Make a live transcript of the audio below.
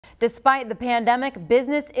Despite the pandemic,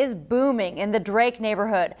 business is booming in the Drake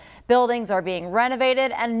neighborhood. Buildings are being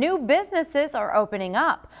renovated and new businesses are opening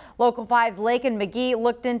up. Local 5's Lakin McGee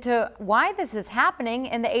looked into why this is happening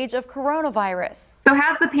in the age of coronavirus. So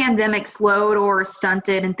has the pandemic slowed or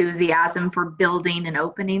stunted enthusiasm for building and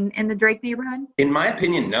opening in the Drake neighborhood? In my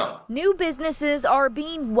opinion, no. New businesses are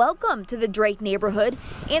being welcomed to the Drake neighborhood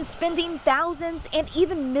and spending thousands and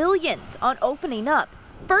even millions on opening up.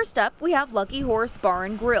 First up, we have Lucky Horse Bar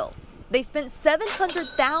and Grill. They spent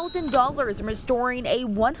 $700,000 in restoring a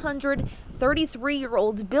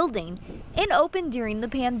 133-year-old building and opened during the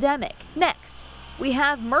pandemic. Next, we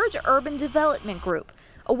have Merge Urban Development Group.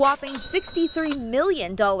 A whopping $63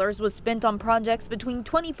 million was spent on projects between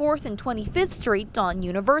 24th and 25th Street on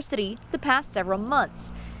University the past several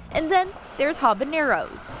months. And then there's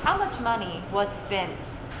Habaneros. How much money was spent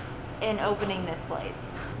in opening this place?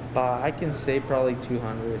 I can say probably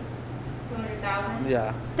 200. 200,000?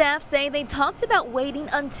 Yeah. Staff say they talked about waiting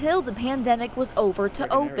until the pandemic was over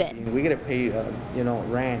to open. We gotta pay,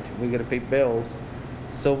 rent. We gotta pay bills.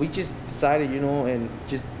 So we just decided, and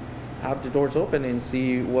just have the doors open and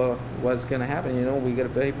see what's gonna happen. We gotta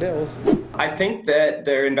pay bills. I think that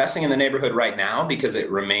they're investing in the neighborhood right now because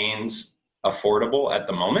it remains affordable at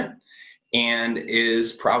the moment and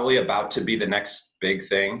is probably about to be the next big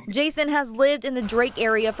thing. Jason has lived in the Drake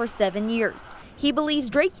area for 7 years. He believes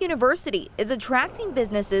Drake University is attracting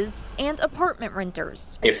businesses and apartment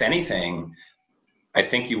renters. If anything, I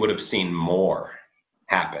think you would have seen more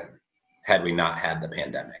happen had we not had the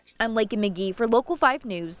pandemic. I'm Lakin McGee for Local 5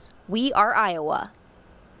 News. We are Iowa.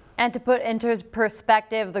 And to put into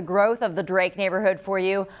perspective the growth of the Drake neighborhood for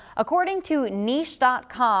you, according to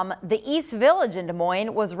niche.com, the East Village in Des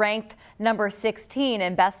Moines was ranked number 16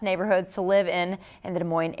 in best neighborhoods to live in the Des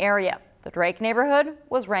Moines area. The Drake neighborhood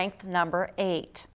was ranked number 8.